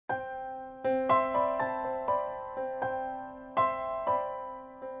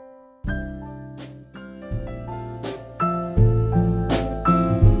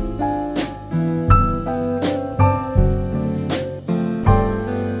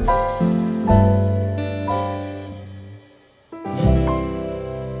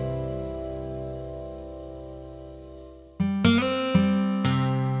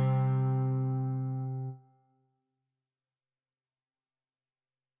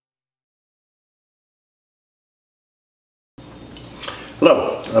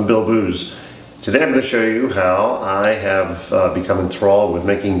Hello, I'm Bill Booz. Today I'm going to show you how I have become enthralled with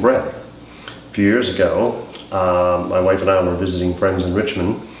making bread. A few years ago, my wife and I were visiting friends in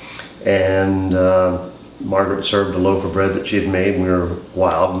Richmond, and Margaret served a loaf of bread that she had made when we were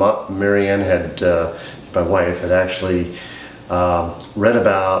wild. Marianne had, my wife, had actually read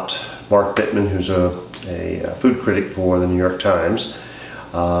about Mark Bittman, who's a food critic for the New York Times,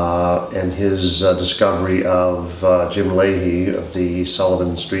 and his discovery of Jim Lahey of the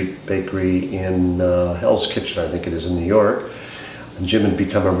Sullivan Street Bakery in Hell's Kitchen, I think it is, in New York. And Jim had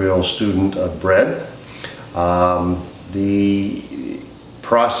become a real student of bread. The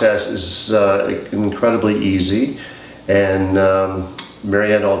process is incredibly easy, and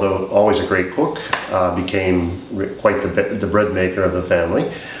Marianne, although always a great cook, became quite the bread maker of the family,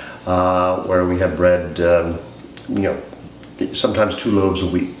 where we have bread, sometimes 2 loaves a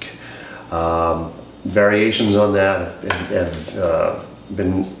week. Variations on that have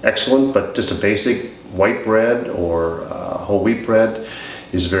been excellent, but just a basic white bread or whole wheat bread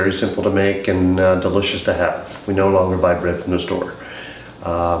is very simple to make and delicious to have. We no longer buy bread from the store.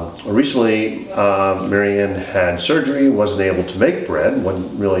 Recently, Marianne had surgery, wasn't able to make bread,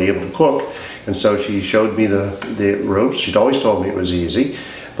 wasn't really able to cook, and so she showed me the ropes. She'd always told me it was easy,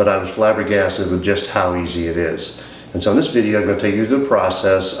 but I was flabbergasted with just how easy it is. And so in this video, I'm going to take you through the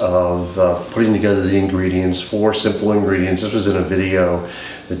process of putting together the ingredients, 4 simple ingredients. This was in a video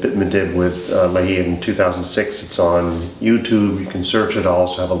that Bittman did with Lahey in 2006. It's on YouTube. You can search it. I'll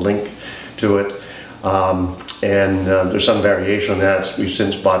also have a link to it. And there's some variation on that. We've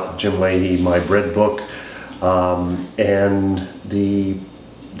since bought the Jim Lahey My Bread book. And the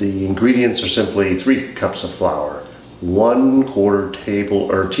ingredients are simply 3 cups of flour, 1/4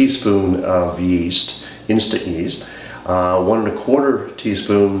 teaspoon of yeast, instant yeast, 1 1/4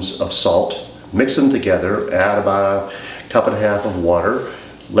 teaspoons of salt. Mix them together, add about 1.5 cups of water.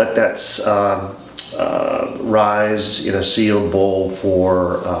 Let that rise in a sealed bowl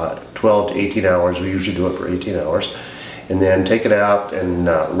for 12 to 18 hours. We usually do it for 18 hours. And then take it out and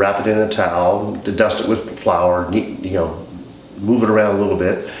wrap it in a towel, dust it with flour, move it around a little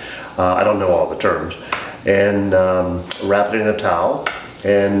bit. I don't know all the terms. And wrap it in a towel.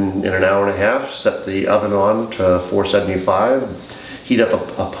 And in an hour and a half, set the oven on to 475. Heat up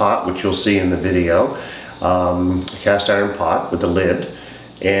a pot, which you'll see in the video, a cast iron pot with a lid.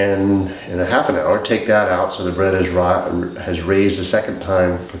 And in a half an hour, take that out so the bread has raised a second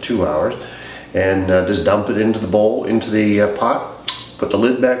time for 2 hours. And just dump it into the bowl, into the pot. Put the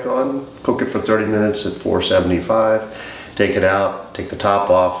lid back on, cook it for 30 minutes at 475. Take it out, take the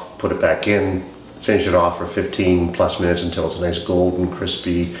top off, put it back in. Finish it off for 15 plus minutes until it's a nice golden,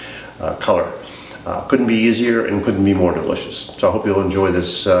 crispy color. Couldn't be easier and couldn't be more delicious. So I hope you'll enjoy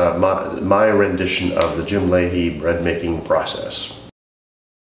this, my rendition of the Jim Lahey bread making process.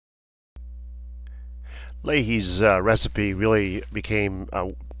 Lahey's recipe really became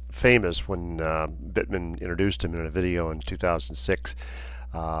famous when Bittman introduced him in a video in 2006.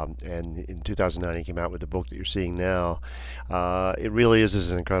 And in 2009 he came out with the book that you're seeing now. It really is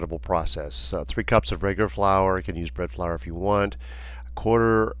an incredible process. 3 cups of regular flour. You can use bread flour if you want.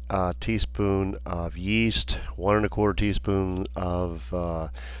 1/4 teaspoon of yeast, 1 1/4 teaspoon of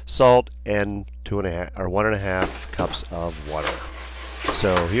salt, and 1.5 cups of water.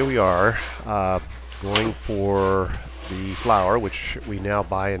 So here we are, going for the flour, which we now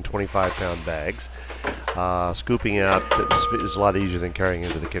buy in 25-pound bags. Scooping out is a lot easier than carrying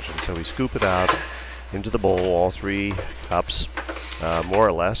into the kitchen. So we scoop it out into the bowl, all 3 cups, more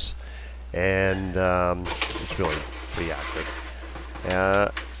or less, and it's really pretty accurate.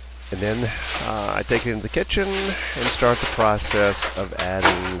 And then I take it into the kitchen and start the process of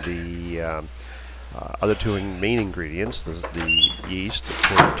adding the other 2 main ingredients, the yeast,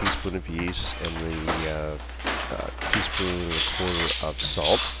 1/4 teaspoon of yeast, and the teaspoon and 1/4 of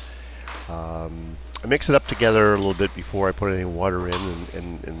salt. I mix it up together a little bit before I put any water in,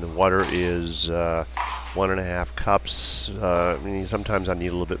 and the water is 1.5 cups. Sometimes I need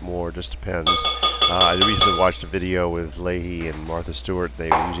a little bit more, it just depends. I recently watched a video with Lahey and Martha Stewart. They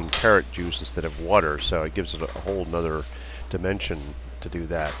were using carrot juice instead of water, so it gives it a whole nother dimension to do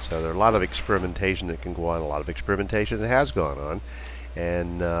that. So there are a lot of experimentation that can go on, a lot of experimentation that has gone on,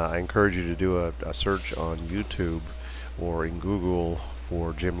 and I encourage you to do a search on YouTube or in Google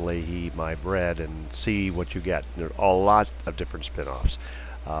for Jim Lahey My Bread and see what you get. There are a lot of different spin-offs,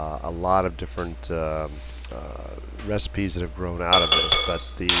 a lot of different recipes that have grown out of this, but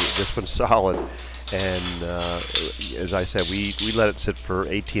this one's solid. And as I said, we let it sit for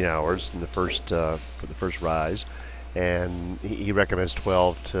 18 hours in the first for the first rise, and he recommends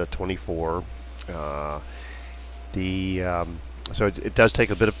 12 to 24. So it does take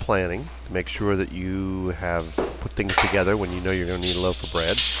a bit of planning to make sure that you have put things together when you know you're going to need a loaf of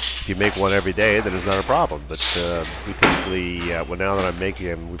bread. If you make one every day, then it's not a problem. But we typically, well, now that I'm making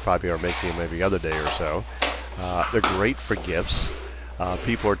them, we probably are making them every other day or so. They're great for gifts.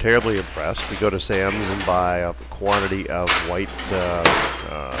 People are terribly impressed. We go to Sam's and buy a quantity of white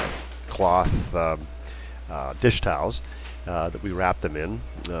cloth dish towels that we wrap them in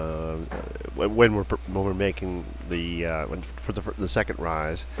when we're making for the second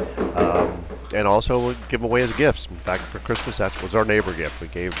rise, and also we give them away as gifts. Back for Christmas, that was our neighbor gift. We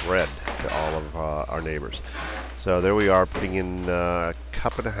gave bread to all of our neighbors. So there we are, putting in a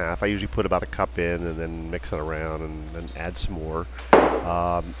cup and a half. I usually put about a cup in and then mix it around and then add some more.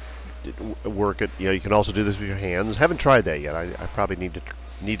 Work it. You know, you can also do this with your hands. Haven't tried that yet. I probably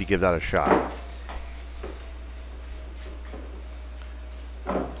need to give that a shot.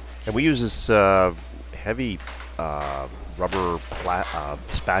 And we use this heavy rubber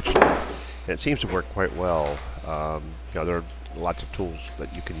spatula, and it seems to work quite well. You know, there are lots of tools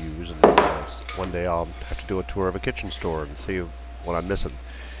that you can use, and one day I'll have to do a tour of a kitchen store and see what I'm missing.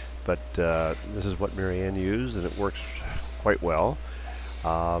 But this is what Mary Ann used, and it works quite well.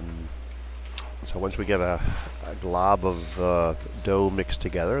 So once we get a glob of dough mixed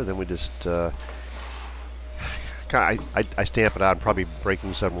together, then we just I stamp it out, probably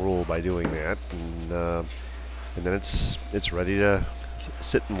breaking some rule by doing that, and then it's ready to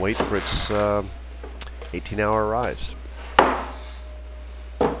sit and wait for its 18-hour rise.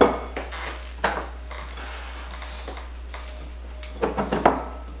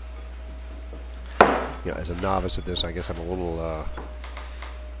 You know, as a novice at this, I guess I'm a little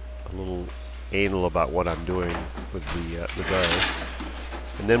anal about what I'm doing with the dough.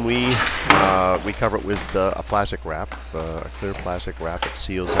 And then we cover it with a plastic wrap, a clear plastic wrap that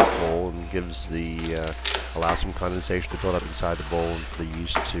seals that bowl and gives allows some condensation to build up inside the bowl and for the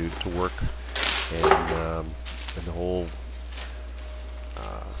yeast to work, and the whole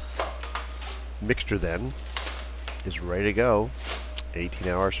mixture then is ready to go 18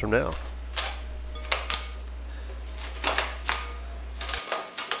 hours from now.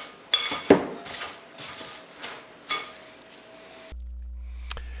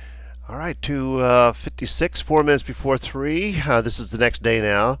 All right, 2:56, 4 minutes before 3. This is the next day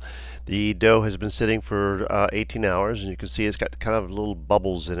now. The dough has been sitting for 18 hours, and you can see it's got kind of little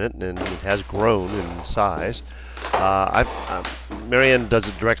bubbles in it, and it has grown in size. Mary Ann does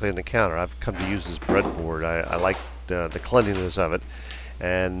it directly on the counter. I've come to use this breadboard. I like the cleanliness of it,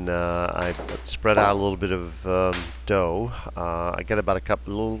 and I spread out a little bit of dough. I get about a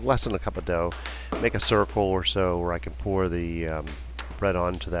little less than a cup of dough. Make a circle or so where I can pour the bread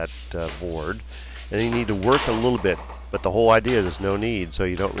onto that board, and you need to work a little bit, but the whole idea is no knead, so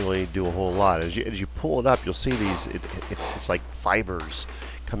you don't really do a whole lot. As you pull it up, you'll see these. It's like fibers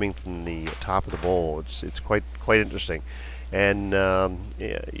coming from the top of the bowl. It's quite interesting, and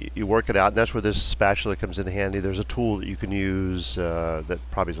you work it out, and that's where this spatula comes in handy. There's a tool that you can use that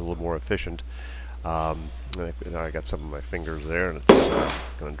probably is a little more efficient. I got some of my fingers there, and it's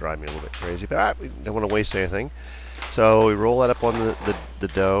going to drive me a little bit crazy, but I don't want to waste anything. So we roll that up on the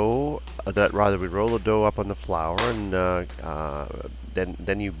dough. We roll the dough up on the flour, and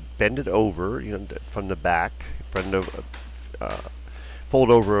then you bend it over, you know, from the back. Fold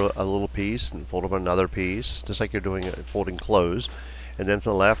over a little piece, and fold over another piece, just like you're doing folding clothes. And then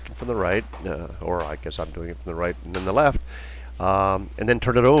from the left and from the right, or I guess I'm doing it from the right and then the left, and then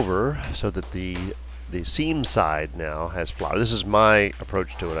turn it over so that the seam side now has flour. This is my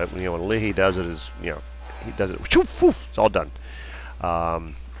approach to it. You know, when Lahey does it, he does it, it's all done.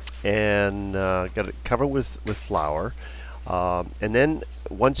 And got it covered with flour, and then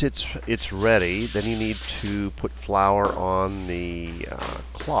once it's ready, then you need to put flour on the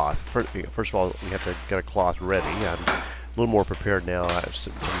cloth. First of all, we have to get a cloth ready. I'm a little more prepared now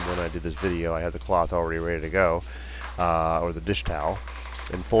from when I did this video. I had the cloth already ready to go, or the dish towel,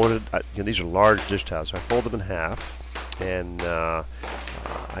 and folded. These are large dish towels, so I fold them in half, and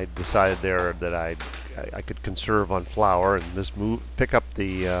I decided there that I could conserve on flour and just pick up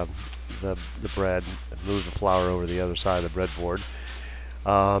the bread and move the flour over the other side of the breadboard.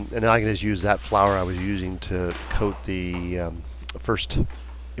 And now I can just use that flour I was using to coat the first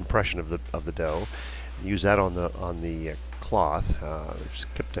impression of the dough. Use that on the cloth.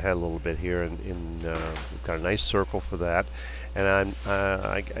 Skipped ahead a little bit here, and we've got a nice circle for that. And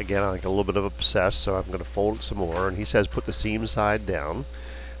I get a little bit of obsessed, so I'm going to fold it some more. And he says put the seam side down,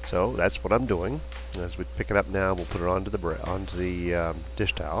 so that's what I'm doing. As we pick it up now, we'll put it onto the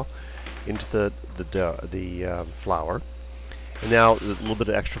dish towel, into the flour, And now the little bit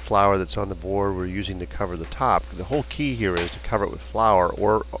of extra flour that's on the board we're using to cover the top. The whole key here is to cover it with flour,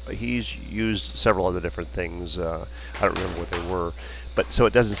 or he's used several other different things. I don't remember what they were, but so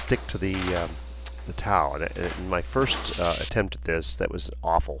it doesn't stick to the towel. And in my first attempt at this, that was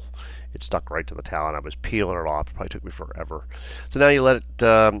awful. It stuck right to the towel, and I was peeling it off. It probably took me forever. So now you let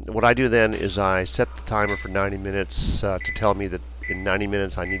it. What I do then is I set the timer for 90 minutes to tell me that in 90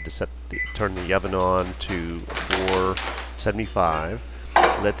 minutes I need to turn the oven on to 475.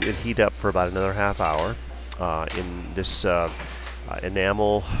 Let it heat up for about another half hour in this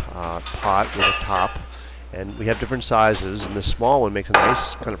enamel pot with a top. And we have different sizes, and the small one makes a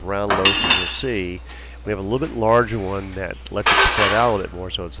nice kind of round loaf, as you'll see. We have a little bit larger one that lets it spread out a little bit more,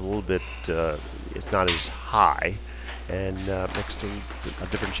 so it's a little bit, it's not as high, and makes a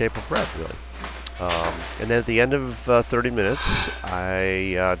different shape of bread, really. And then at the end of 30 minutes,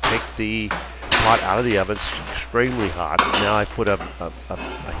 I take the pot out of the oven. It's extremely hot. Now I've put a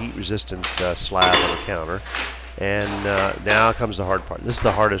heat-resistant slab on the counter. And now comes the hard part. This is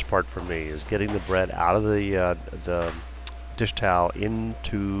the hardest part for me, is getting the bread out of the dish towel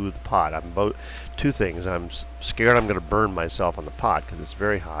into the pot. Two things. I'm scared I'm going to burn myself on the pot because it's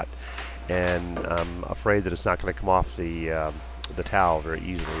very hot, and I'm afraid that it's not going to come off the towel very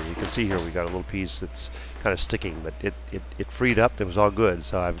easily. You can see here we got a little piece that's kind of sticking, but it freed up. It was all good.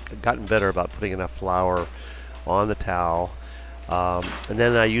 So I've gotten better about putting enough flour on the towel. And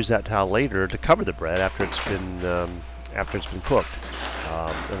then I use that towel later to cover the bread after it's been cooked,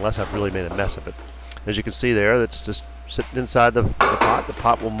 unless I've really made a mess of it. As you can see there, that's just sitting inside the pot. The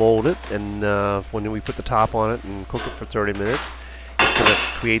pot will mold it, and when we put the top on it and cook it for 30 minutes, it's going to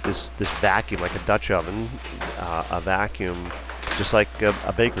create this vacuum, like a Dutch oven, a vacuum, just like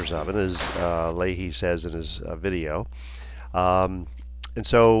a baker's oven, as Lahey says in his video. And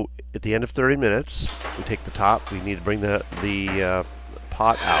so at the end of 30 minutes, we take the top. We need to bring the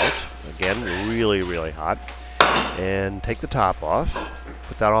pot out, again, really, really hot, and take the top off,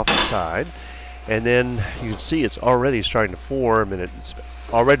 put that off the side, and then you can see it's already starting to form, and it's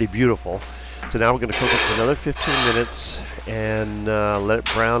already beautiful. So now we're going to cook it for another 15 minutes and let it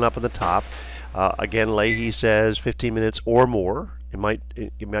brown up on the top. Again, Lahey says 15 minutes or more. You might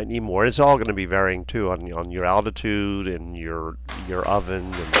need more. It's all going to be varying too on your altitude and your oven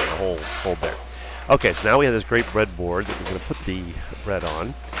and the whole bit. Okay, so now we have this great bread board that we're going to put the bread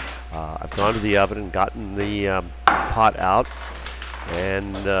on. I've gone to the oven and gotten the pot out,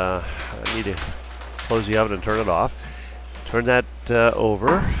 and I need to close the oven and turn it off. Turn that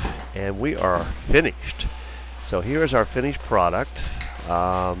over, and we are finished. So here is our finished product,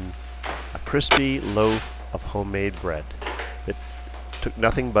 a crispy loaf of homemade bread. It took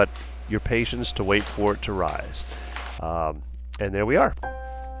nothing but your patience to wait for it to rise. And there we are.